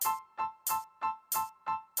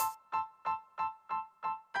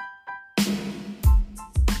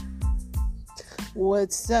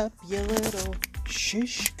What's up, you little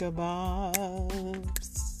shish kebabs?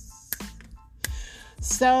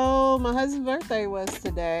 So, my husband's birthday was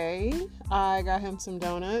today. I got him some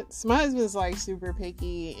donuts. My husband's like super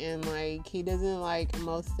picky and like he doesn't like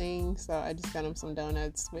most things, so I just got him some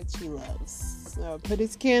donuts, which he loves. So, I put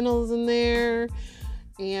his candles in there,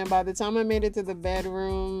 and by the time I made it to the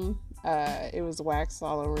bedroom, it was wax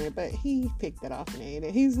all over it, but he picked it off and ate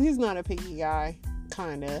it. He's not a picky guy,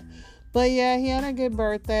 kinda. But yeah, he had a good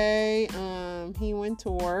birthday. He went to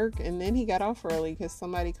work and then he got off early because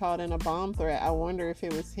somebody called in a bomb threat. I wonder if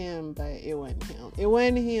it was him, but it wasn't him. It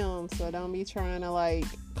wasn't him, so don't be trying to like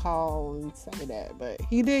call and say that. But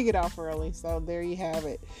he did get off early, so there you have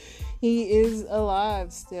it. He is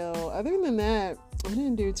alive still. Other than that, I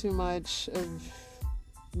didn't do too much of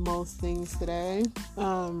most things today.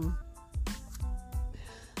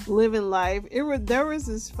 Living life. There was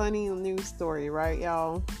this funny news story, right,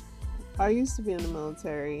 y'all? I used to be in the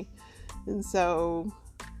military, and so,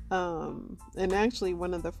 and actually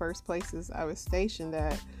one of the first places I was stationed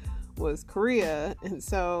at was Korea, and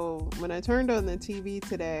so when I turned on the TV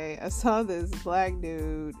today, I saw this black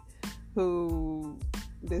dude who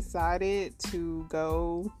decided to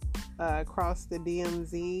go across the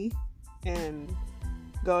DMZ and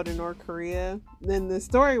go to North Korea. Then the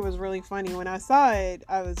story was really funny. When I saw it,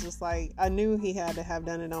 I was just like, I knew he had to have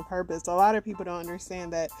done it on purpose. A lot of people don't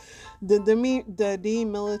understand that the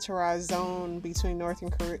demilitarized zone between North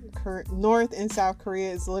and South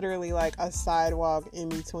Korea is literally like a sidewalk in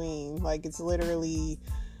between. Like it's literally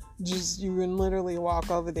just, you can literally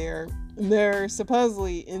walk over there. They're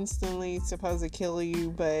supposedly instantly supposed to kill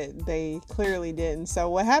you, but they clearly didn't.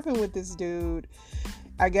 So what happened with this dude,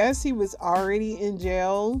 I guess he was already in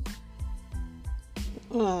jail.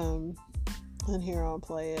 And here I'll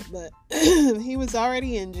play it, but he was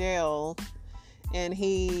already in jail, and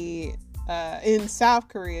he in South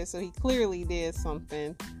Korea, so he clearly did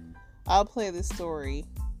something. I'll play the story.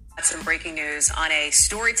 Some breaking news on a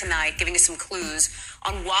story tonight, giving us some clues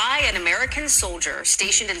on why an American soldier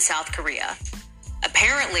stationed in South Korea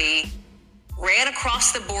apparently ran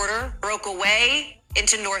across the border, broke away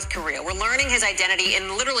into North Korea. We're learning his identity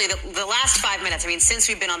in literally the last 5 minutes. I mean, since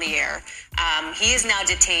we've been on the air. He is now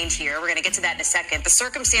detained here. We're going to get to that in a second. The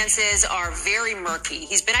circumstances are very murky.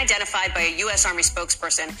 He's been identified by a U.S. Army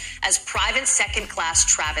spokesperson as Private Second Class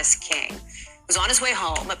Travis King. He was on his way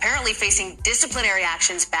home, apparently facing disciplinary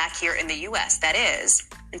actions back here in the U.S. That is,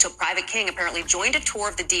 until Private King apparently joined a tour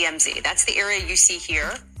of the DMZ. That's the area you see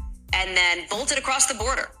here, and then bolted across the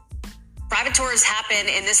border. Private tours happen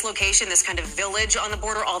in this location, this kind of village on the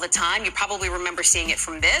border all the time. You probably remember seeing it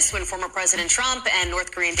from this when former President Trump and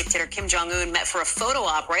North Korean dictator Kim Jong-un met for a photo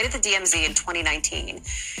op right at the DMZ in 2019.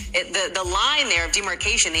 The line there of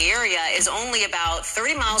demarcation, the area, is only about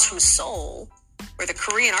 30 miles from Seoul, where the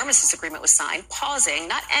Korean armistice agreement was signed, pausing,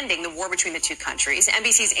 not ending, the war between the two countries.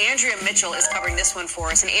 NBC's Andrea Mitchell is covering this one for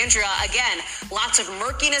us. And Andrea, again, lots of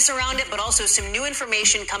murkiness around it, but also some new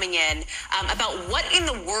information coming in about what in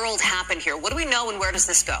the world happened here. What do we know and where does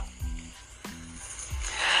this go?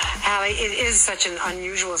 Hallie, it is such an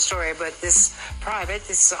unusual story, but this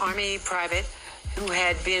Army private who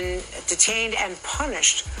had been detained and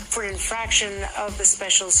punished for an infraction of the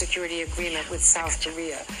special security agreement with South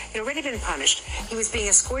Korea. He'd already been punished. He was being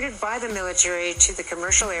escorted by the military to the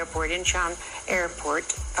commercial airport, Incheon Airport,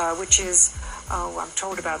 which is, I'm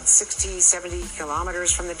told about 60, 70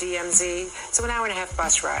 kilometers from the DMZ. So an hour and a half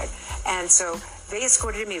bus ride. And so they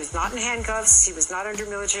escorted him. He was not in handcuffs. He was not under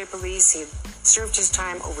military police. He had served his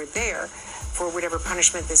time over there for whatever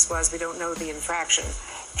punishment this was. We don't know the infraction.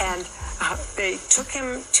 And they took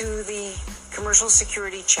him to the commercial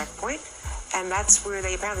security checkpoint, and that's where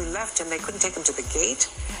they apparently left him. They couldn't take him to the gate.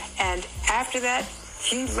 And after that,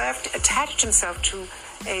 he left, attached himself to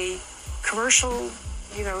a commercial,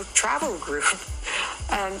 travel group,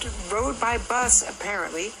 and rode by bus,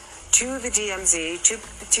 apparently, to the DMZ, to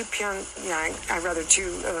Pyongyang, to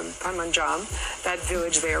Panmunjom, that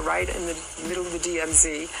village there, right in the middle of the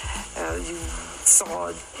DMZ. You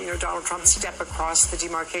saw, Donald Trump step across the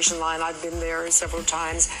demarcation line. I've been there several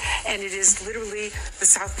times, and it is literally the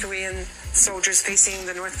South Korean soldiers facing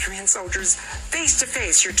the North Korean soldiers face to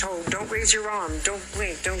face. You're told, don't raise your arm, don't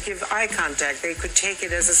blink, don't give eye contact. They could take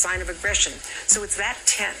it as a sign of aggression. So it's that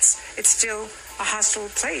tense. It's still a hostile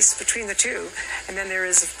place between the two. And then there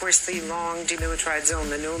is, of course, the long demilitarized zone,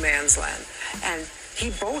 the no man's land. And he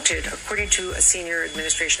bolted, according to a senior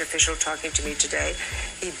administration official talking to me today,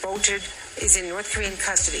 is in North Korean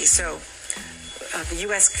custody. So the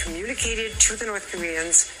U.S. communicated to the North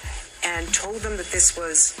Koreans and told them that this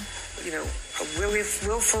was, a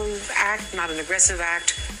willful act, not an aggressive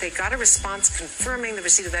act. They got a response confirming the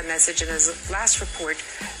receipt of that message, and as a last report,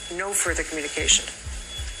 no further communication.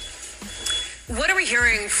 What are we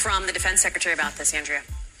hearing from the Defense Secretary about this, Andrea?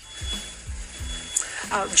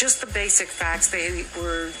 Just the basic facts. They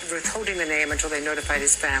were withholding the name until they notified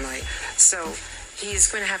his family. So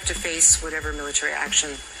he's going to have to face whatever military action,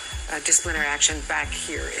 disciplinary action back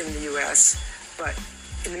here in the U.S. But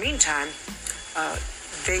in the meantime,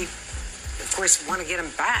 they, of course, want to get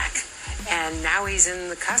him back. And now he's in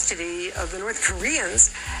the custody of the North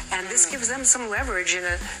Koreans. And this gives them some leverage in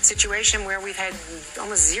a situation where we've had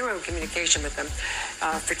almost zero communication with them.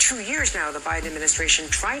 For 2 years now, the Biden administration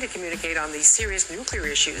trying to communicate on these serious nuclear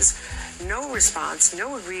issues. No response,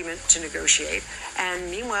 no agreement to negotiate.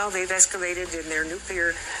 And meanwhile, they've escalated in their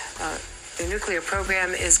nuclear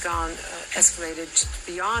program is escalated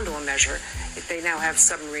beyond all measure. They now have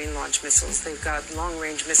submarine launch missiles. They've got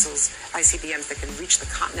long-range missiles, ICBMs, that can reach the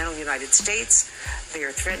continental United States. They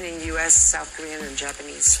are threatening U.S., South Korean, and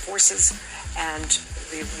Japanese forces. And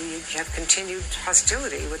we have continued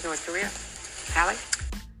hostility with North Korea. Hallie?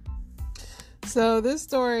 So this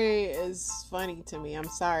story is funny to me. I'm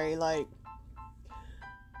sorry.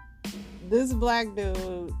 This black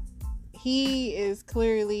dude, he is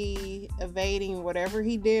clearly evading whatever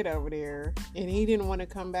he did over there, and he didn't want to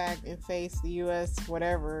come back and face the U.S.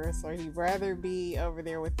 whatever, so he'd rather be over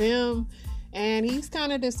there with them, and he's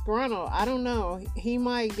kind of disgruntled. I don't know. He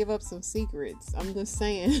might give up some secrets. I'm just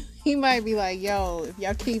saying. He might be like, yo, if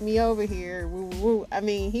y'all keep me over here, woo, woo, woo. I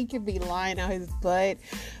mean, he could be lying out his butt.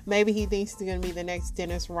 Maybe he thinks he's going to be the next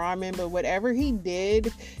Dennis Rodman, but whatever he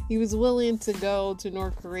did, he was willing to go to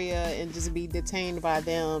North Korea and just be detained by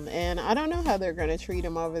them. And I don't know how they're going to treat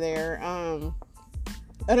him over there.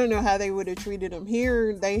 I don't know how they would have treated him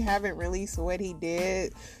here. They haven't released what he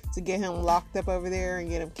did to get him locked up over there and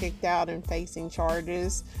get him kicked out and facing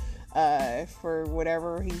charges for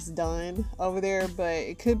whatever he's done over there. But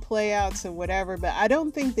it could play out to whatever. But I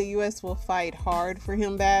don't think the U.S. will fight hard for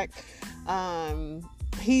him back.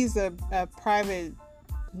 He's a private,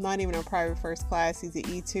 not even a private first class. He's an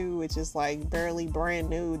E2, which is barely brand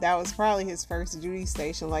new. That was probably his first duty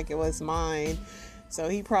station like it was mine. So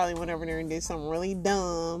he probably went over there and did something really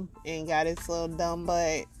dumb and got his little dumb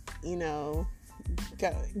butt,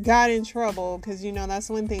 got in trouble. Because, that's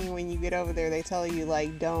one thing when you get over there, they tell you,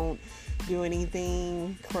 don't do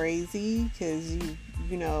anything crazy. Because,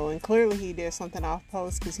 and clearly he did something off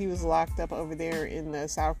post because he was locked up over there in the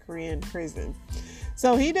South Korean prison.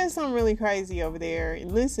 So he did something really crazy over there.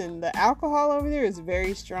 And listen, the alcohol over there is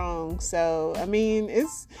very strong. So, I mean,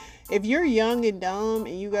 if you're young and dumb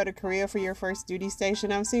and you go to Korea for your first duty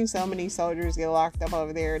station, I've seen so many soldiers get locked up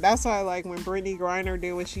over there. That's why, when Brittney Griner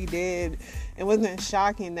did what she did, it wasn't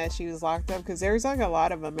shocking that she was locked up, because there's a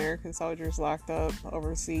lot of American soldiers locked up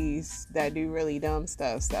overseas that do really dumb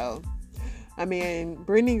stuff. So, I mean,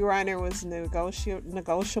 Brittney Griner was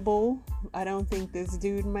negotiable. I don't think this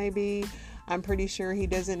dude may be. I'm pretty sure he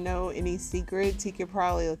doesn't know any secrets. He could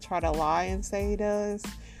probably try to lie and say he does.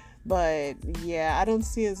 But yeah, I don't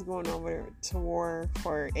see us going over to war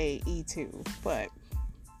for a E2. But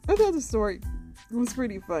I thought the story was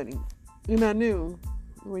pretty funny. And I knew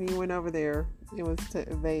when he went over there, it was to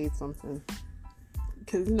evade something.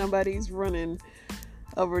 Because nobody's running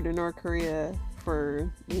over to North Korea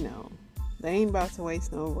for, they ain't about to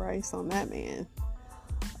waste no rice on that man.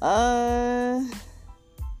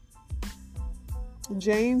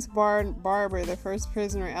 James Barber, the first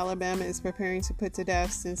prisoner in Alabama, is preparing to put to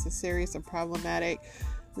death since a series of problematic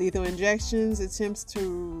lethal injections attempts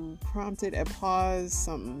to prompted a pause.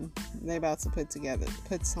 Something they about to put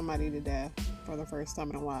somebody to death for the first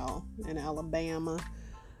time in a while in Alabama.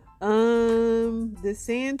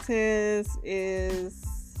 DeSantis is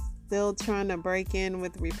still trying to break in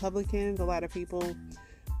with Republicans. A lot of people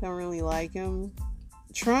don't really like him.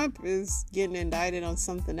 Trump is getting indicted on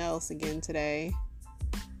something else again today.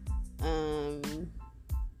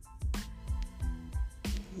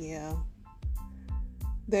 Yeah.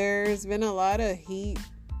 There's been a lot of heat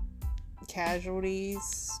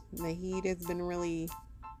casualties. The heat has been really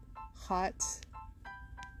hot.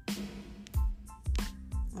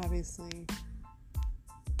 Obviously.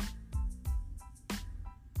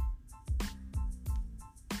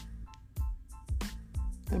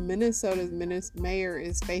 And Minnesota's mayor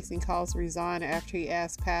is facing calls to resign after he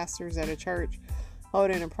asked pastors at a church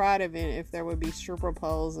holding a pride event if there would be stripper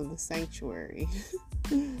poles in the sanctuary.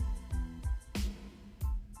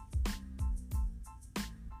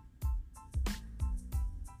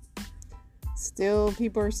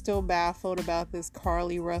 People are still baffled about this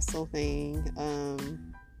Carly Russell thing.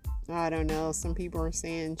 I don't know. Some people are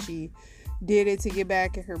saying she did it to get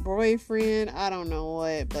back at her boyfriend. I don't know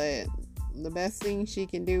what, but the best thing she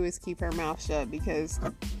can do is keep her mouth shut, because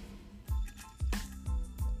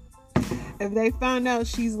if they find out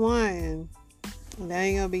she's lying, that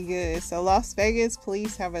ain't gonna be good. So Las Vegas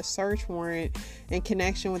police have a search warrant in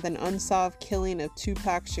connection with an unsolved killing of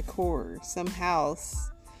Tupac Shakur, some house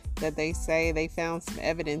that they say they found some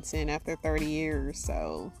evidence in after 30 years.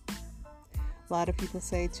 So a lot of people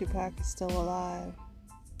say Tupac is still alive.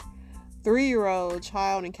 3-year-old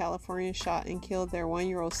child in California shot and killed their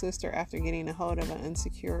 1-year-old sister after getting a hold of an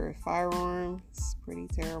unsecured firearm. It's pretty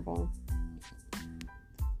terrible.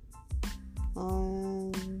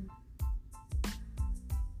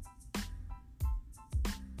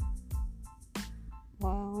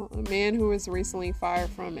 Wow. A man who was recently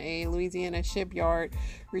fired from a Louisiana shipyard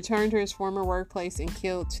returned to his former workplace and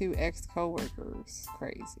killed 2 ex-co-workers.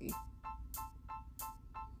 Crazy.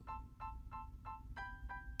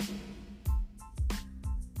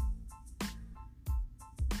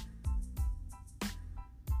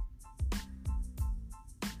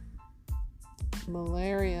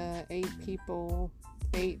 Malaria, 8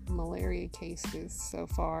 malaria cases so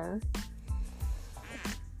far.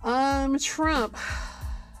 Trump.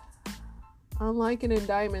 Unlike an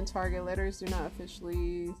indictment target, letters do not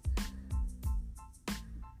officially.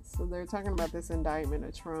 So they're talking about this indictment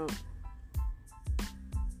of Trump.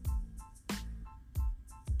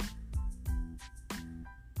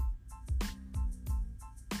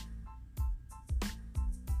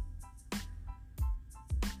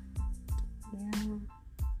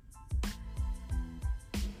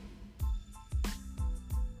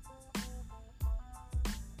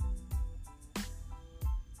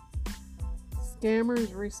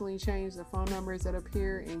 Scammers recently changed the phone numbers that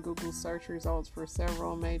appear in Google search results for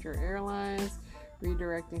several major airlines,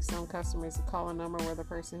 redirecting some customers to call a number where the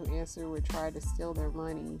person who answered would try to steal their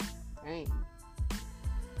money. Dang.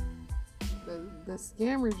 The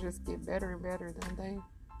scammers just get better and better, don't they?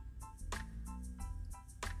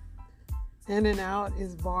 In-N-Out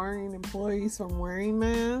is barring employees from wearing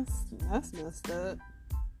masks. That's messed up.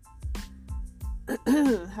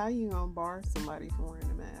 How you gonna bar somebody from wearing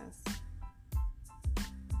a mask?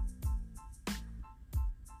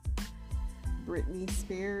 Britney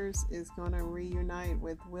Spears is going to reunite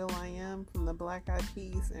with will.i.am from the Black Eyed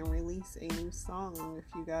Peas and release a new song, if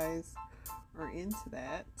you guys are into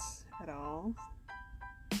that at all.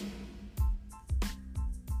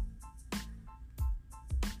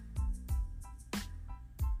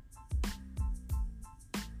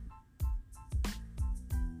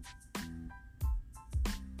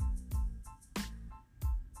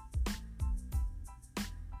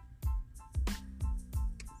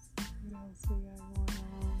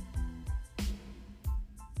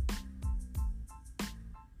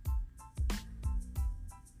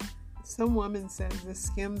 Some woman says the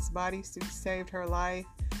Skims bodysuit saved her life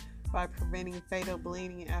by preventing fatal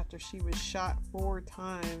bleeding after she was shot 4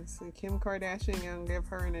 times. And Kim Kardashian gonna give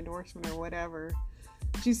her an endorsement or whatever.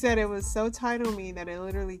 She said it was so tight on me that it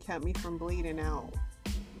literally kept me from bleeding out.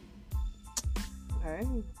 Hey.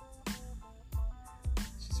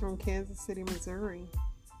 She's from Kansas City, Missouri.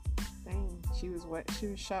 Dang. She was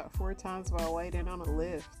shot 4 times while waiting on a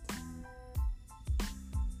lift.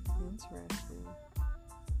 Interesting.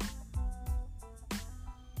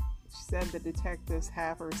 She said the detectives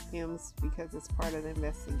have her Skims because it's part of the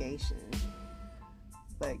investigation.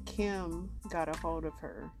 But Kim got a hold of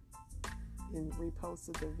her and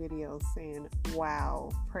reposted the video saying,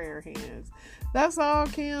 "Wow, prayer hands." That's all,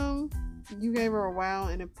 Kim. You gave her a wow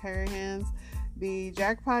and a pair of hands. The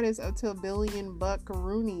jackpot is up to $1 billion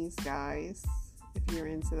buckaroonies, guys, if you're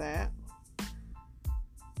into that.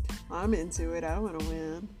 I'm into it. I want to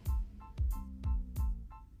win.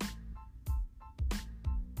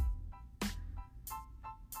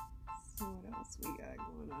 See what else we got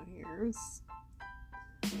going on here. There's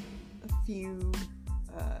a few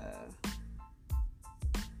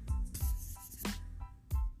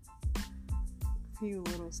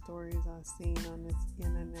little stories I've seen on this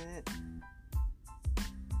internet.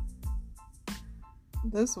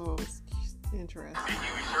 This one was interesting.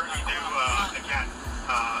 We certainly do, again,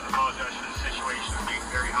 apologize for the situation of being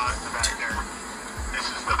very hot in the back there. This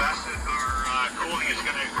is the best that our cooling is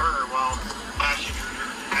going to occur while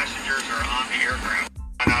passengers are on the aircraft.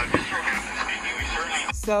 This is your captain speaking. We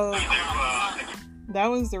certainly do. That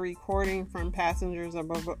was the recording from passengers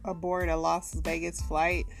aboard a Las Vegas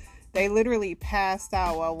flight. They literally passed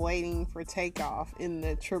out while waiting for takeoff in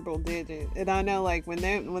the triple digit. And I know, like, when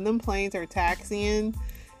them planes are taxiing,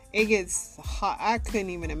 it gets hot. I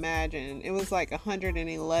couldn't even imagine. It was like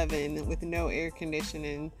 111 with no air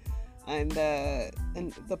conditioning. And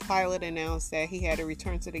the pilot announced that he had to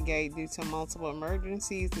return to the gate due to multiple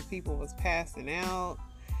emergencies. The people was passing out.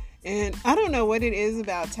 And I don't know what it is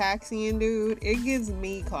about taxiing, dude. It gives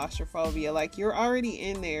me claustrophobia. Like, you're already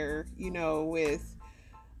in there, you know, with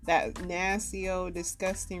that nasty old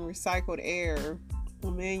disgusting recycled air.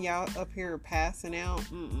 And then y'all up here passing out.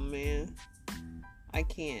 Man. I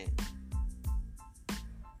can't.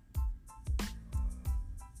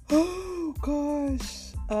 Oh, gosh.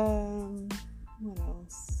 What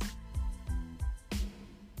else?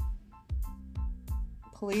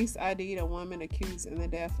 Police ID'd a woman accused in the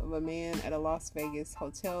death of a man at a Las Vegas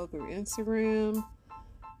hotel through Instagram.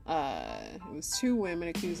 It was 2 women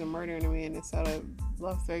accused of murdering a man inside a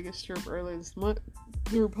Las Vegas strip earlier this month.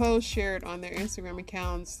 Through posts shared on their Instagram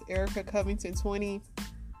accounts, Erica Covington, 20,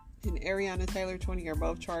 and Ariana Taylor, 20, are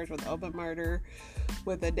both charged with open murder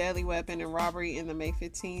with a deadly weapon and robbery in the May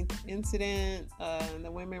 15th incident.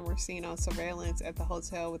 The women were seen on surveillance at the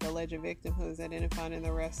hotel with the alleged victim, who was identified in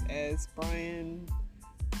the arrest as Brian.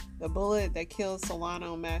 The bullet that killed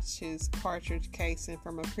Solano matched his cartridge casing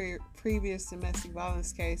from a previous domestic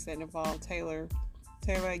violence case that involved Taylor.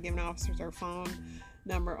 Taylor had given officers her phone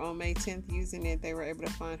number on May 10th. Using it, they were able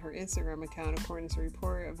to find her Instagram account. According to the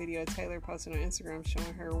report, a video Taylor posted on Instagram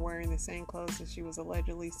showing her wearing the same clothes that she was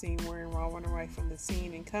allegedly seen wearing while running away from the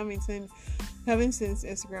scene in Covington. Covington's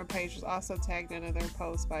Instagram page was also tagged in another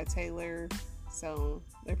post by Taylor. So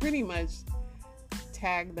they pretty much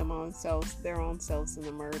tagged them on their own selves in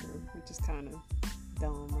the murder, which is kind of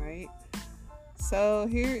dumb, right? So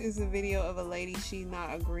here is a video of a lady. She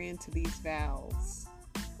not agreeing to these vows.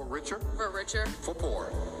 For richer. For richer. For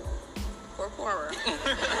poor. For poorer.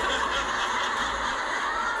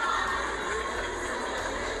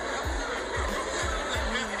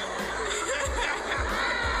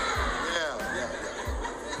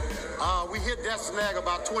 We hit that snag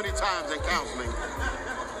about 20 times in counseling.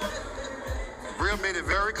 Real made it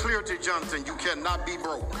very clear to Jonathan, you cannot be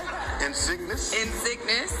broke in sickness. In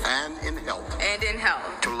sickness. And in health. And in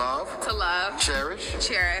health. To love. To love. Cherish.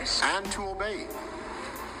 Cherish. And to obey. We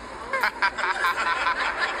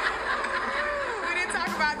didn't talk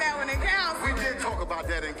about that one in counseling. We did talk about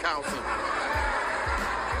that in counseling.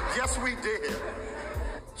 Yes, we did.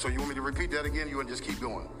 So you want me to repeat that again? You want to just keep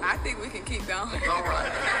going? I think we can keep going. All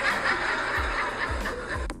right.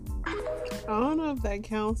 I don't know if that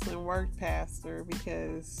counseling worked, Pastor,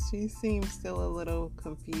 because she seems still a little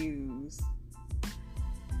confused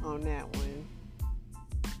on that one.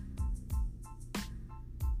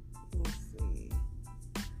 Let's see.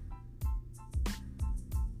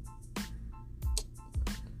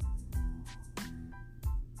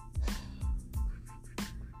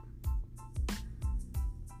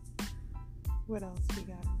 What else we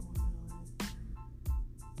got going on?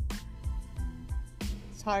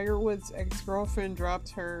 Tiger Woods' ex-girlfriend dropped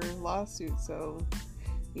her lawsuit, so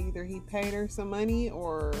either he paid her some money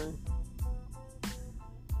or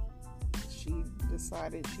she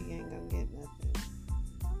decided she ain't gonna get nothing.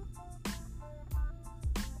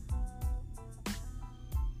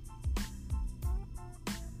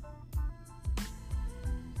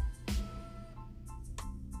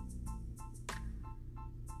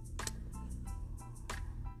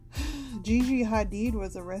 Gigi Hadid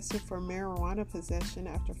was arrested for marijuana possession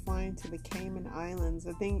after flying to the Cayman Islands.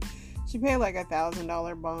 I think she paid like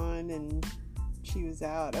 $1,000 bond and she was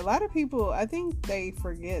out. A lot of people, I think they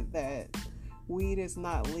forget that weed is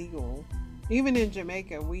not legal. Even in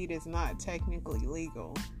Jamaica, weed is not technically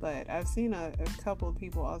legal. But I've seen a couple of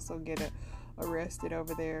people also get arrested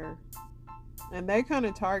over there. And they kind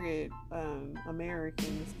of target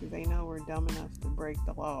Americans because they know we're dumb enough to break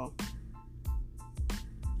the law.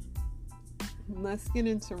 Let's get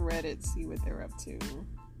into Reddit, see what they're up to.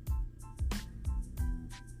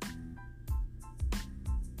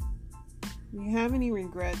 Do you have any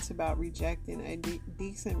regrets about rejecting a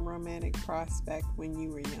decent romantic prospect when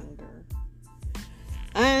you were younger?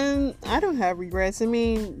 I don't have regrets. I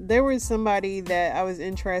mean, there was somebody that I was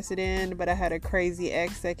interested in, but I had a crazy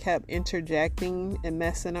ex that kept interjecting and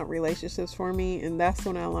messing up relationships for me, and that's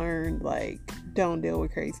when I learned, like, don't deal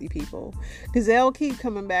with crazy people, because they'll keep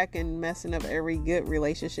coming back and messing up every good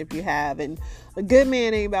relationship you have, and a good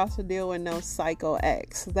man ain't about to deal with no psycho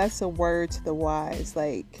ex. That's a word to the wise.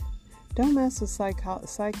 Like, don't mess with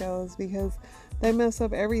psychos, because they mess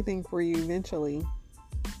up everything for you eventually.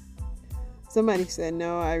 Somebody said,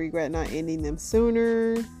 no, I regret not ending them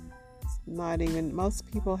sooner. Not even,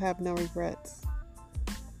 most people have no regrets.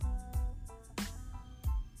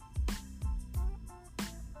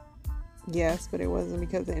 Yes, but it wasn't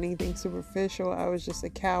because of anything superficial. I was just a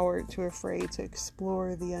coward, too afraid to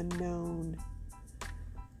explore the unknown.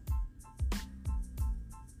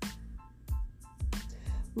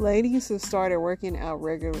 Ladies who started working out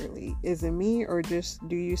regularly, is it me or just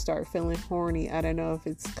do you start feeling horny? I don't know if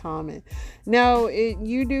it's common. No,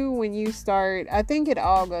 you do when you start. I think it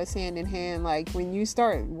all goes hand in hand. Like when you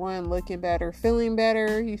start looking better, feeling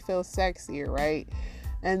better, you feel sexier, right?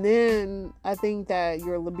 And then I think that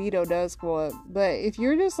your libido does go up. But if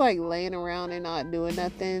you're just like laying around and not doing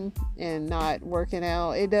nothing and not working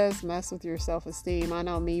out, it does mess with your self-esteem. I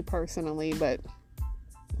know me personally, but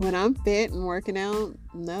when I'm fit and working out,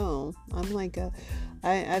 no. I'm like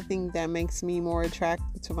I think that makes me more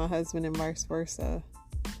attractive to my husband and vice versa.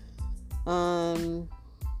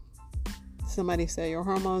 Somebody said your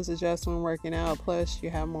hormones adjust when working out, plus you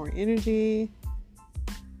have more energy.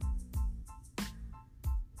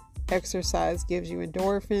 Exercise gives you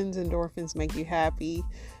endorphins. Endorphins make you happy.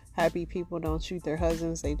 Happy people don't shoot their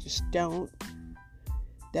husbands, they just don't.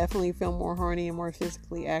 Definitely feel more horny and more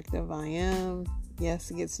physically active. I am.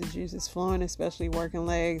 Yes, it gets the juices flowing, especially working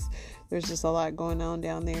legs. There's just a lot going on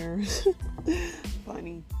down there.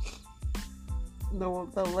 Funny. The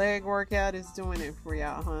leg workout is doing it for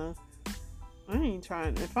y'all, huh? I ain't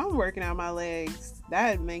trying. If I'm working out my legs,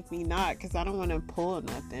 that'd make me not, because I don't want to pull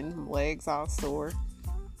nothing. Legs all sore.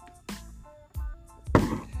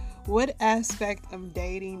 What aspect of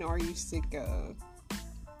dating are you sick of?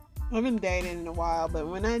 I haven't dated in a while, but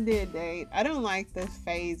when I did date, I don't like the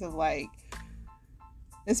phase of like,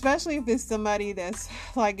 especially if it's somebody that's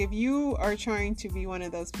like, if you are trying to be one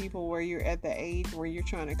of those people where you're at the age where you're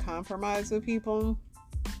trying to compromise with people,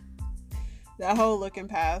 that whole looking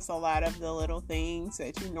past a lot of the little things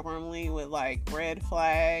that you normally would like red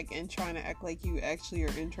flag and trying to act like you actually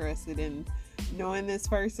are interested in knowing this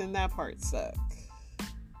person, that part sucks.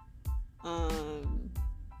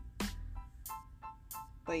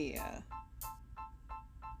 But yeah,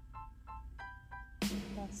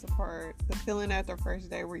 that's the part. The feeling after first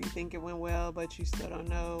day where you think it went well, but you still don't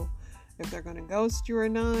know if they're gonna ghost you or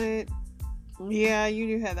not. Yeah, you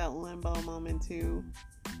do have that limbo moment too,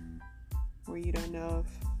 where you don't know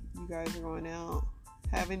if you guys are going out,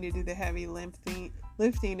 having to do the heavy lifting,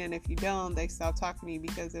 and if you don't, they stop talking to you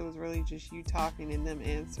because it was really just you talking and them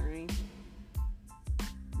answering.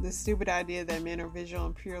 The stupid idea that men are visual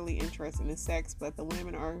and purely interested in sex, but the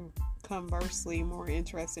women are conversely more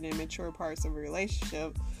interested in mature parts of a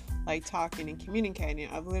relationship, like talking and communicating.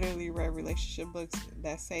 I've literally read relationship books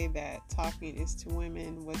that say that talking is to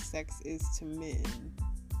women what sex is to men.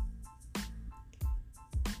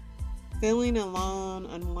 Feeling alone,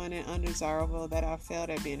 unwanted, undesirable, that I failed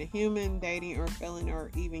at being a human, dating or failing or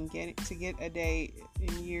even get a date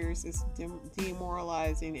in years is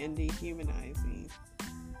demoralizing and dehumanizing.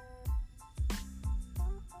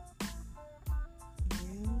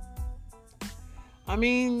 I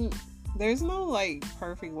mean, there's no like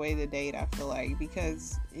perfect way to date, I feel like,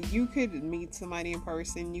 because you could meet somebody in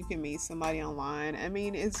person, you can meet somebody online. I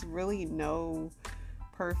mean, it's really no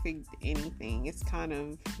perfect anything. It's kind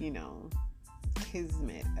of,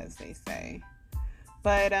 kismet, as they say.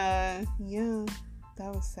 But yeah,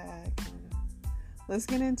 that was sad, kind of. Let's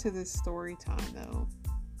get into this story time though.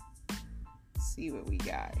 See what we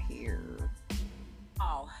got here.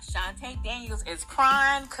 Oh, Shantae Daniels is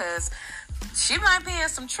crying because she might be in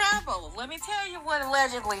some trouble. Let me tell you what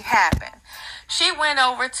allegedly happened. She went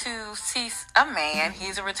over to see a man.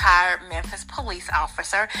 He's a retired Memphis police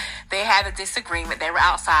officer. They had a disagreement. They were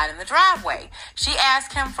outside in the driveway. She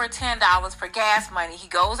asked him for $10 for gas money. He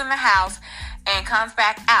goes in the house and comes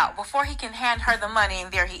back out. Before he can hand her the money,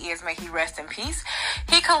 and there he is, may he rest in peace,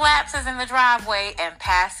 he collapses in the driveway and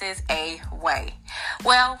passes away.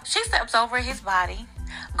 Well, she steps over his body,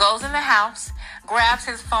 goes in the house, grabs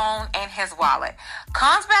his phone and his wallet,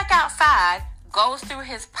 comes back outside, goes through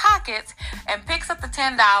his pockets, and picks up the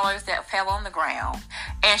 $10 that fell on the ground,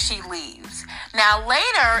 and she leaves. Now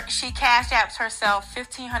later, she cash apps herself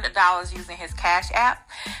 $1,500 using his cash app,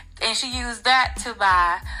 and she used that to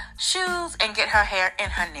buy shoes and get her hair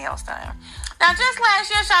and her nails done. Now, just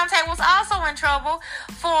last year, Shantae was also in trouble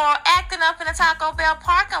for acting up in a Taco Bell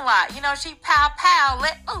parking lot. She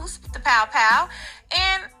let loose the pow,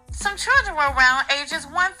 and some children were around ages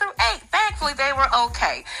 1 through 8. Thankfully, they were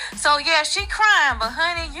okay. So, yeah, she crying, but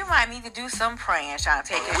honey, you might need to do some praying,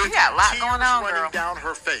 Shantae, because you got a lot going on, girl. Running down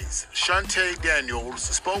her face, Shantae Daniels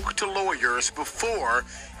spoke to lawyers before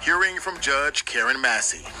hearing from Judge Karen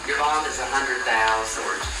Massey. Your bond is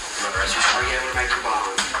 $100,000. Are you able to make your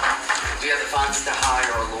bond? Do you have the funds to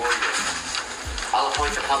hire a lawyer? I'll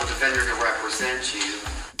appoint the public defender to represent you.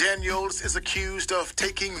 Daniels is accused of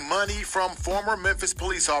taking money from former Memphis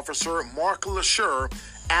police officer Mark LaSure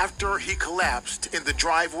after he collapsed in the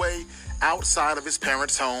driveway outside of his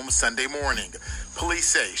parents' home Sunday morning. Police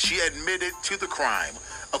say she admitted to the crime.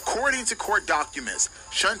 According to court documents,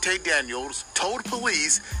 Shantae Daniels told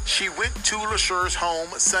police she went to LaSure's home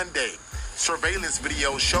Sunday. Surveillance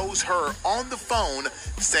video shows her on the phone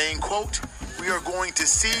saying, quote, "We are going to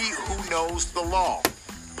see who knows the law."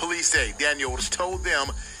 Police say Daniels told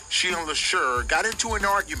them she and LaSure got into an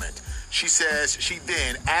argument. She says she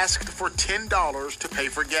then asked for $10 to pay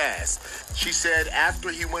for gas. She said after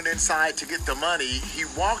he went inside to get the money, he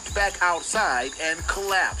walked back outside and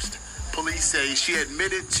collapsed. Police say she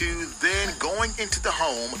admitted to then going into the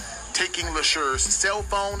home, taking LaSure's cell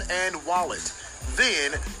phone and wallet,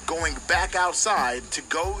 then going back outside to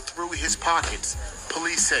go through his pockets.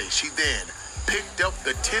 Police say she then picked up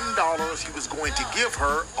the $10 he was going to give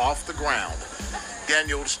her off the ground.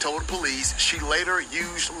 Daniels told police she later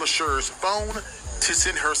used LaSure's phone to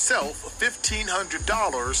send herself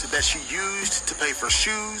 $1,500 that she used to pay for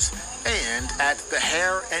shoes and at the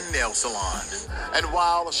hair and nail salon. And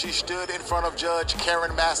while she stood in front of Judge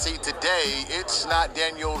Karen Massey today, it's not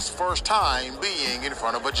Daniels' first time being in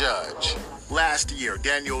front of a judge. Last year,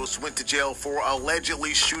 Daniels went to jail for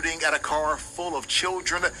allegedly shooting at a car full of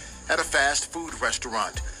children at a fast food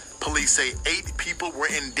restaurant. Police say 8 people were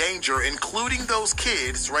in danger, including those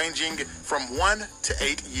kids ranging from 1 to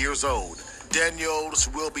 8 years old. Daniels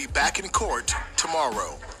will be back in court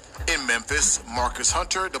tomorrow. In Memphis, Marcus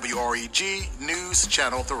Hunter, WREG News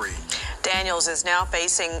Channel 3. Daniels is now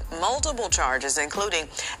facing multiple charges, including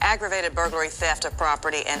aggravated burglary, theft of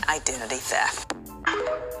property, and identity theft.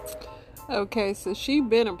 Okay, so she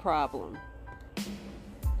been a problem.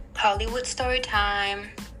 Hollywood story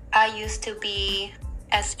time. I used to be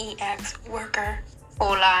SEX worker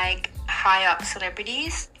for like high up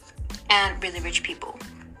celebrities and really rich people.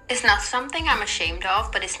 It's not something I'm ashamed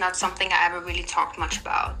of, but it's not something I ever really talked much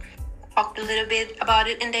about. Talked a little bit about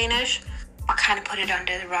it in Danish. I kind of put it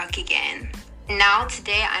under the rug again. Now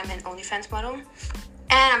today I'm an OnlyFans model and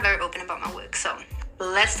I'm very open about my work. So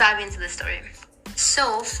let's dive into the story.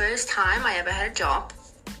 So first time I ever had a job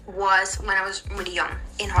was when I was really young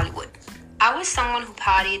in Hollywood. I was someone who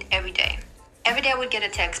partied every day. Every day I would get a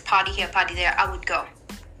text, party here, party there, I would go.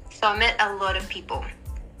 So I met a lot of people.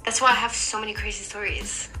 That's why I have so many crazy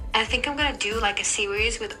stories. And I think I'm gonna do like a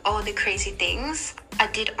series with all the crazy things I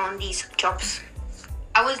did on these jobs.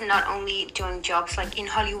 I was not only doing jobs like in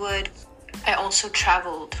Hollywood, I also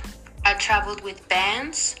traveled. I traveled with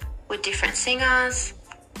bands, with different singers,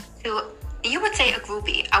 to, you would say a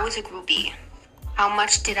groupie. I was a groupie. How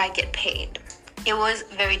much did I get paid? It was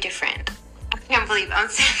very different. I can't believe I'm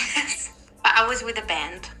saying this. I was with a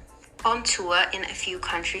band on tour in a few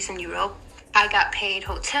countries in Europe. I got paid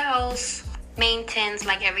hotels, maintenance,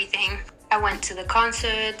 like everything. I went to the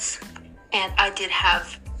concerts and I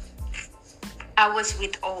was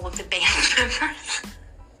with all of the band members.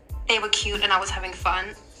 They were cute and I was having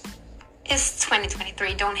fun. It's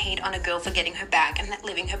 2023, don't hate on a girl for getting her bag and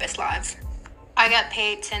living her best life. I got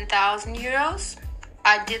paid 10,000 euros.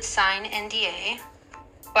 I did sign NDA,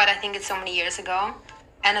 but I think it's so many years ago.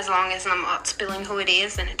 And as long as I'm not spilling who it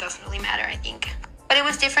is, then it doesn't really matter, I think. But it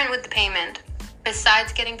was different with the payment.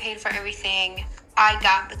 Besides getting paid for everything, I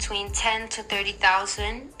got between $10,000 to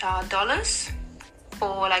 $30,000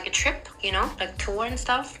 for like a trip, you know, like tour and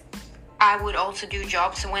stuff. I would also do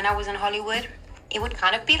jobs when I was in Hollywood. It would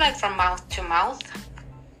kind of be like from mouth to mouth.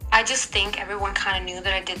 I just think everyone kind of knew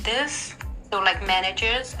that I did this. So like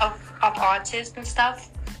managers of artists and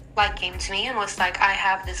stuff like came to me and was like, I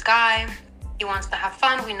have this guy. He wants to have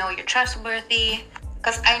fun. We know you're trustworthy.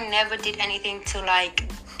 Because I never did anything to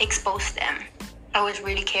like expose them. I was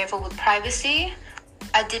really careful with privacy.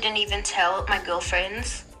 I didn't even tell my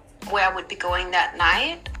girlfriends where I would be going that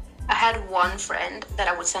night. I had one friend that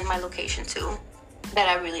I would send my location to that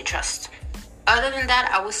I really trust. Other than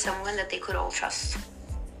that, I was someone that they could all trust.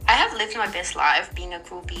 I have lived my best life being a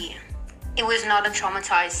groupie. It was not a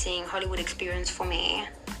traumatizing Hollywood experience for me.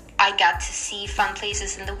 I got to see fun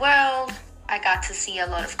places in the world. I got to see a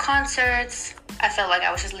lot of concerts. I felt like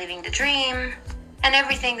I was just living the dream. And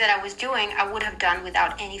everything that I was doing, I would have done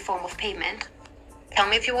without any form of payment. Tell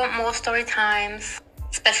me if you want more story times,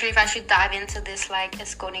 especially if I should dive into this like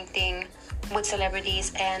escorting thing with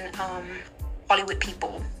celebrities and Hollywood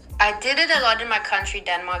people. I did it a lot in my country,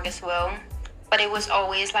 Denmark, as well. But it was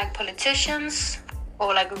always like politicians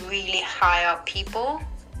or like really high up people,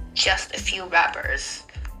 just a few rappers.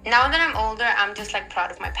 Now that I'm older, I'm just like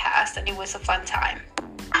proud of my past and it was a fun time.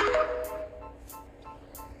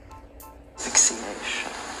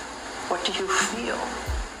 Asphyxiation. What do you feel?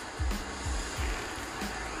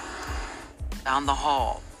 Down the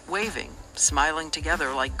hall, waving, smiling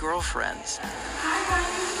together like girlfriends. Hi,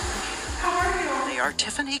 honey. How are you? They are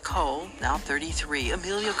Tiffany Cole, now 33,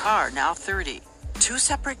 Amelia Carr, now 30. Two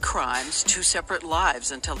separate crimes, two separate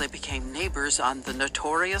lives until they became neighbors on the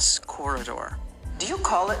notorious corridor. Do you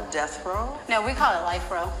call it death row? No, we call it life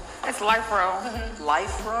row. It's life row.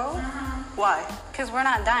 Life row? Why? Because we're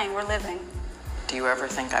not dying, we're living. Do you ever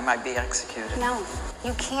think I might be executed? No,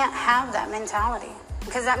 you can't have that mentality.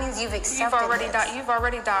 Because that means you've accepted You've already this. died. You've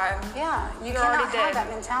already died. Yeah, you You're cannot already have dead. that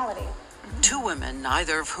mentality. Two women,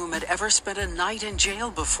 neither of whom had ever spent a night in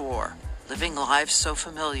jail before. Living lives so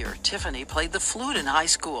familiar. Tiffany played the flute in high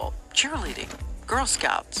school, cheerleading, Girl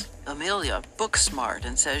Scouts. Amelia, book smart,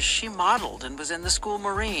 and says she modeled and was in the school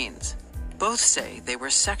Marines. Both say they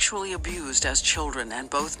were sexually abused as children and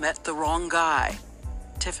both met the wrong guy.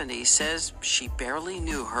 Tiffany says she barely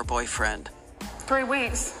knew her boyfriend. 3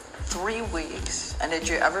 weeks. 3 weeks. And had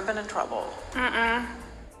you ever been in trouble?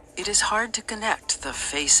 It is hard to connect the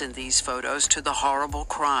face in these photos to the horrible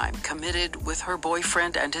crime committed with her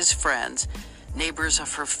boyfriend and his friends, neighbors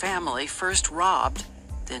of her family, first robbed,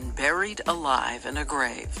 then buried alive in a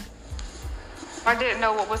grave. I didn't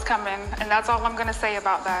know what was coming, and that's all I'm going to say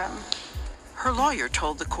about that. Her lawyer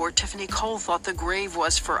told the court Tiffany Cole thought the grave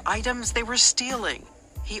was for items they were stealing.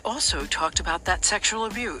 He also talked about that sexual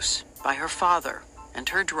abuse by her father and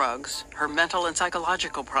her drugs, her mental and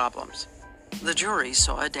psychological problems. The jury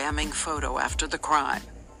saw a damning photo after the crime.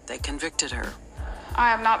 They convicted her.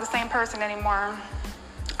 I am not the same person anymore.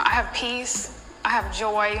 I have peace. I have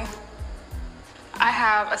joy. I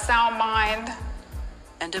have a sound mind.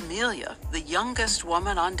 And Amelia, the youngest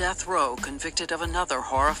woman on death row, convicted of another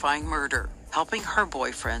horrifying murder, helping her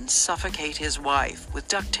boyfriend suffocate his wife with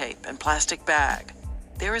duct tape and plastic bag.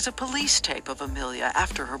 There is a police tape of Amelia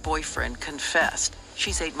after her boyfriend confessed.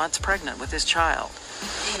 She's 8 months pregnant with his child.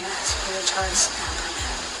 He asked me to try to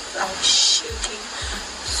snap him. I was shaking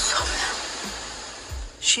so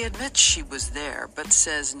bad. She admits she was there, but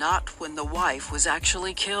says not when the wife was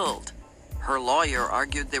actually killed. Her lawyer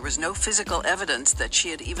argued there was no physical evidence that she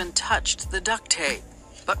had even touched the duct tape.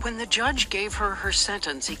 But when the judge gave her her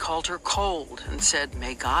sentence, he called her cold and said,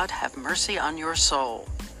 "May God have mercy on your soul."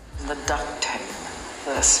 The duct tape,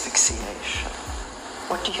 the asphyxiation.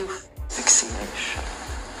 What do you asphyxiation?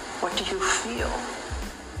 What do you feel?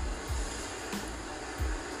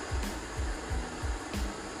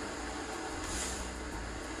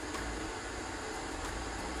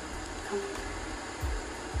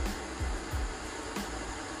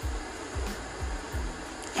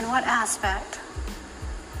 In what aspect?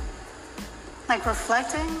 Like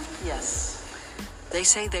reflecting? Yes. They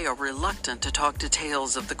say they are reluctant to talk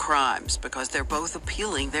details of the crimes because they're both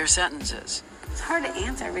appealing their sentences. It's hard to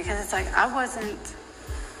answer because it's like I wasn't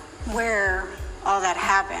where all that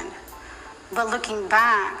happened. But looking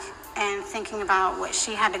back and thinking about what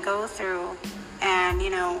she had to go through and,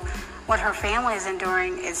 what her family is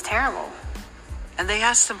enduring is terrible. And they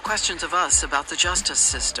asked some questions of us about the justice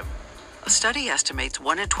system. A study estimates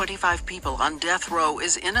 1 in 25 people on death row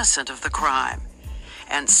is innocent of the crime,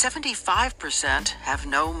 and 75% have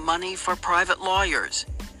no money for private lawyers.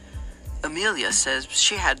 Amelia says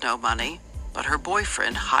she had no money, but her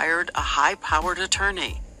boyfriend hired a high-powered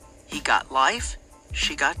attorney. He got life,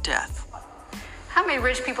 she got death. How many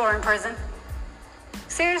rich people are in prison?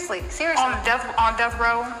 Seriously. On death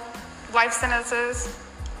row, life sentences.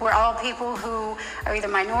 We're all people who are either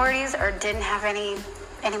minorities or didn't have any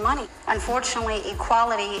money. Unfortunately,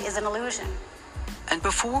 equality is an illusion. And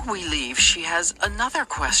before we leave, she has another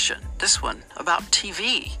question, this one about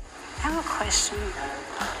TV. I have a question.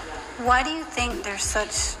 Why do you think there's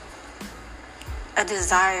such a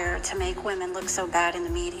desire to make women look so bad in the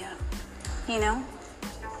media?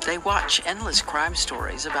 They watch endless crime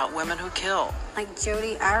stories about women who kill. Like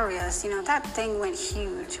Jodi Arias, that thing went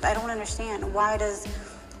huge. I don't understand. Why does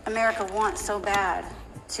America want so bad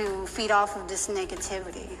to feed off of this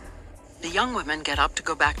negativity? The young women get up to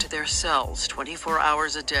go back to their cells 24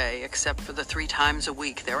 hours a day, except for the 3 times a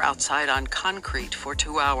week they're outside on concrete for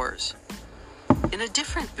 2 hours. In a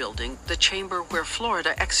different building, the chamber where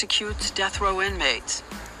Florida executes death row inmates.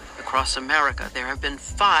 Across America, there have been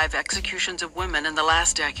 5 executions of women in the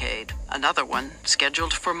last decade, another one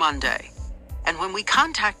scheduled for Monday. And when we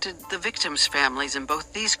contacted the victims' families in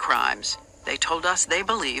both these crimes, they told us they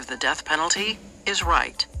believe the death penalty is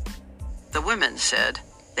right. The women said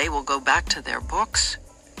they will go back to their books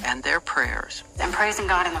and their prayers. And praising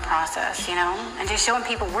God in the process, and just showing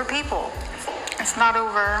people we're people. It's not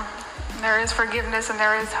over. There is forgiveness and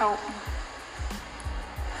there is hope.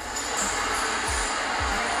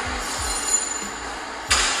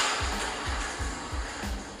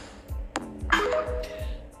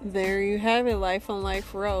 There you have it, Life on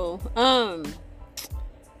Life Row.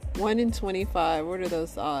 1 in 25. What are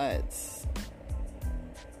those odds?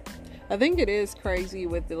 I think it is crazy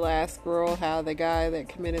with the last girl, how the guy that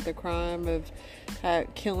committed the crime of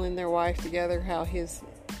killing their wife together, how his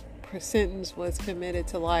sentence was committed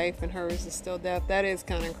to life and hers is still death. That is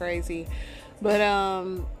kind of crazy. But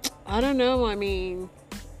I don't know. I mean,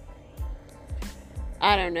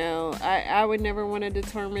 I don't know. I would never want to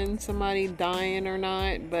determine somebody dying or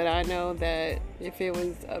not, but I know that if it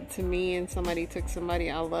was up to me and somebody took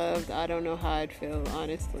somebody I loved, I don't know how I'd feel,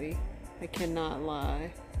 honestly. I cannot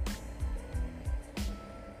lie.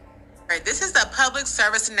 This is the public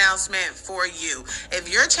service announcement for you.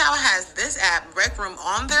 If your child has this app, Rec Room,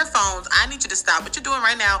 on their phones, I need you to stop what you're doing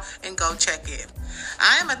right now and go check it.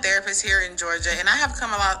 I am a therapist here in Georgia, and I have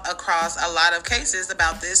come across a lot of cases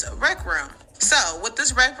about this Rec Room. So with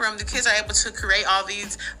this Rec Room, the kids are able to create all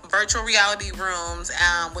these virtual reality rooms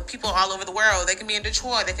with people all over the world. They can be in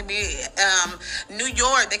Detroit, they can be New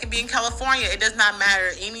York, they can be in California. It does not matter.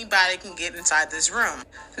 Anybody can get inside this room.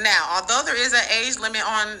 Now, although there is an age limit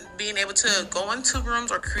on being able to go into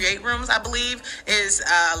rooms or create rooms, I believe is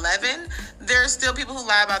 11, there's still people who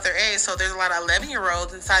lie about their age. So there's a lot of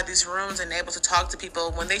 11-year-olds inside these rooms and able to talk to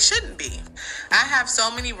people when they shouldn't be. I have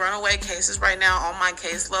so many runaway cases right now on my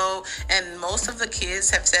caseload, and most of the kids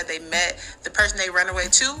have said they met the person they ran away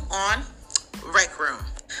to on Rec Room.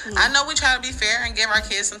 I know we try to be fair and give our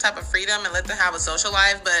kids some type of freedom and let them have a social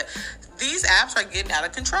life, but these apps are getting out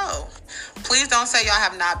of control. Please don't say y'all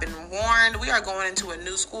have not been warned. We are going into a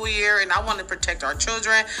new school year, and I want to protect our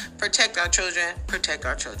children, protect our children, protect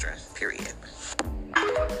our children, period.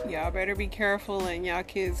 Y'all better be careful and y'all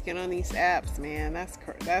kids get on these apps, man. That's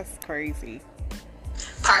crazy.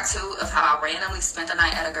 Part 2 of how I randomly spent the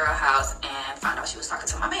night at a girl's house and found out she was talking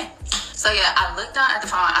to my man. So yeah, I looked down at the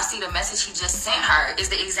phone. I see the message he just sent her is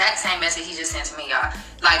the exact same message he just sent to me, y'all.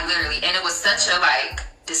 Like, literally. And it was such a, like,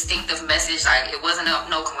 distinctive message. Like, it wasn't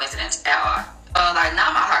no coincidence at all. Like,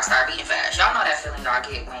 now my heart started beating fast. Y'all know that feeling y'all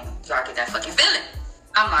get when y'all get that fucking feeling.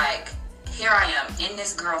 I'm like, here I am in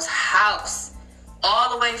this girl's house,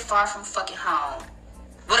 all the way far from fucking home.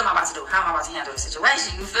 What am I about to do? How am I about to handle this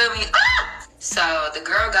situation? You feel me? Ah! So the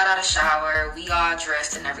girl got out of the shower. We all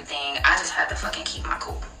dressed and everything. I just had to fucking keep my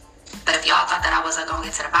cool. But if y'all thought that I wasn't gonna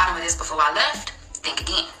get to the bottom of this before I left, think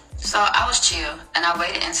again. So I was chill, and I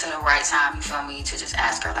waited until the right time, you feel me, to just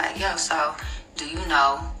ask her, like, yo, so do you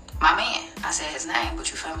know my man? I said his name,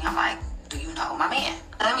 but you feel me? I'm like, do you know my man?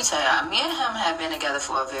 Let me tell y'all, me and him have been together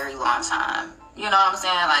for a very long time. You know what I'm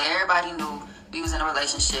saying? Like, everybody knew we was in a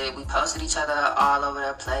relationship. We posted each other all over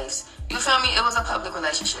the place. You feel me? It was a public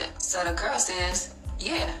relationship. So the girl says,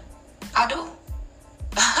 yeah, I do.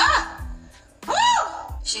 Woo!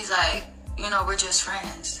 She's like, you know, we're just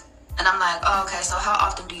friends. And I'm like, oh, okay, so how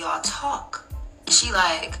often do y'all talk? And she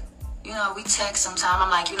like, you know, we text sometime. I'm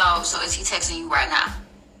like, you know, so is he texting you right now?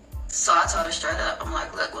 So I told her straight up, I'm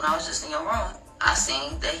like, look, when I was just in your room, I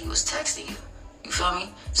seen that he was texting you. You feel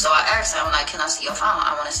me? So I asked her, I'm like, can I see your phone?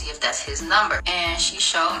 I want to see if that's his number. And she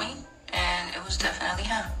showed me, and it was definitely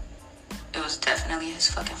him. It was definitely his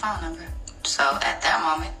fucking phone number. So at that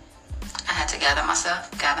moment, I had to gather myself,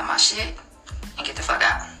 gather my shit, and get the fuck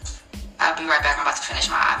out. I'll be right back. I'm about to finish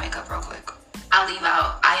my eye makeup real quick. I leave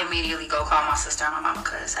out. I immediately go call my sister and my mama,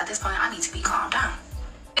 because at this point, I need to be calmed down.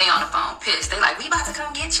 They on the phone, pissed. They like, we about to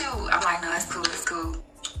come get you. I'm like, no, it's cool, it's cool.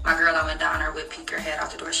 My girl, I went down there with peek her head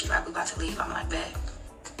out the door. She like, we about to leave. I'm like, bet.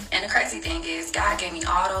 And the crazy thing is, God gave me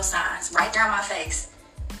all those signs right there in my face,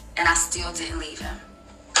 and I still didn't leave him.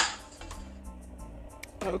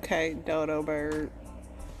 Okay, Dodo Bird.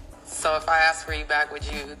 So if I asked for you back, would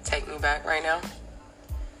you take me back right now?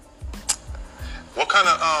 What kind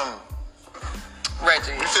of,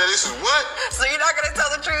 Reggie. You said this is what? So you're not gonna tell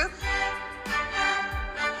the truth?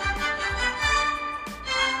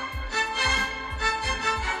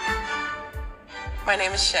 My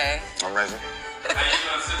name is Shay. I'm Reggie.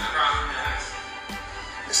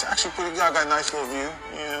 It's actually pretty good. I got a nice little view.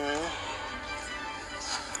 You know what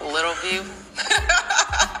I mean? Little view?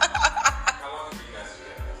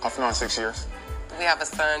 Off and on 6 years. We have a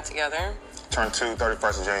son together. Turned 2,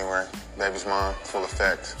 31st of January. Baby's mom, full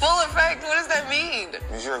effect. Full effect? What does that mean?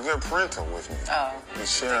 Means you're a good parental with me. Oh. You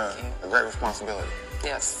share a great responsibility.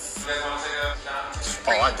 Yes. You guys want to take a shot?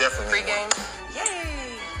 Oh, I definitely Pre-game?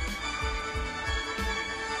 Yay!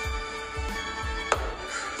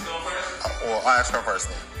 Well, I'll ask her first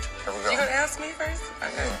then. Here we go. You gonna ask me first?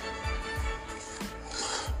 Okay.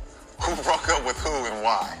 Who broke up with who and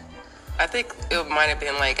why? I think it might have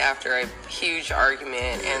been like after a huge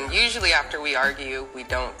argument, and usually after we argue, we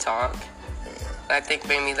don't talk. Yeah. I think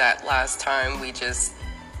maybe that last time we just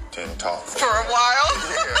didn't talk for a while.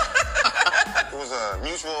 Yeah. It was a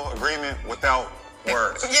mutual agreement without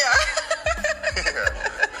words. Yeah. Yeah.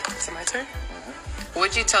 Is it my turn? realtor?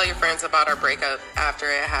 What'd you tell your friends about our breakup after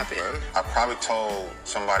it happened? I probably told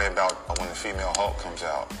somebody about when the female Hulk comes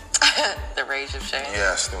out. The rage of Shay?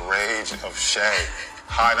 Yes, the rage of Shay.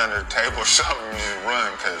 Hide under the table or something, you just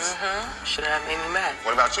run, because... Should have made me mad.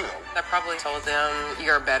 What about you? I probably told them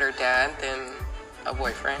you're a better dad than a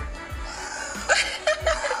boyfriend.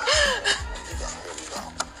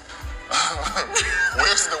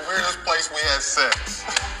 Where's the weirdest place we had sex?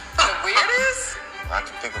 The weirdest? I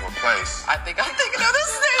can think of a place. I think I'm thinking of the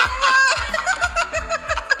same one.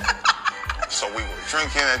 So we were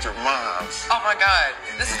drinking at your mom's. Oh my God.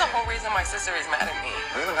 This is the whole reason my sister is mad at me.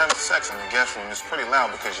 We were having sex in the guest room. It's pretty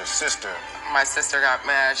loud because your sister... My sister got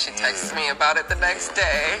mad. She texted me about it the next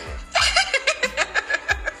day.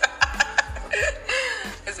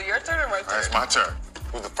 Is it your turn or my turn? It's my turn.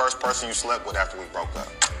 Who's the first person you slept with after we broke up?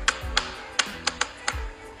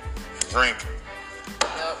 Drink.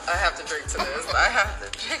 Nope, I have to drink to this. I have to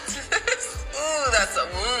drink to this. Ooh, that's a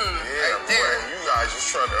Yeah, right there. Boy, you guys just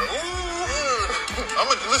trying to... Ooh.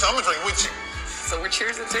 Listen, I'm going to drink with you. So we're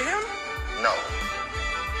cheersing to him? No.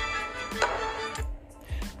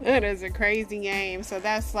 That is a crazy game. So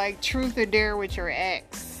that's like truth or dare with your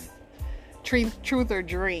ex. Truth or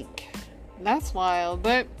drink. That's wild.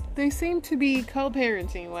 But they seem to be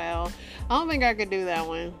co-parenting well. I don't think I could do that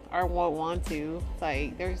one. Or won't want to.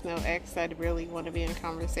 Like, there's no ex I'd really want to be in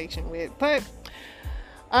conversation with. But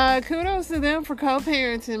kudos to them for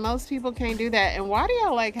co-parenting. Most people can't do that. And why do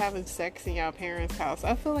y'all like having sex in y'all parents' house?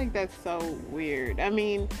 I feel like that's so weird. I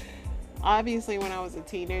mean, obviously when I was a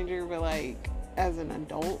teenager, but like as an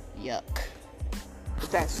adult, yuck. But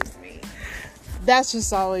that's just me. That's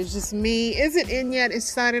just always just me. Isn't in yet? It's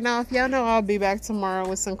signing off. Y'all know I'll be back tomorrow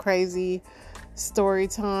with some crazy story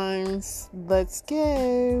times. Let's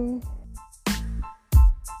go.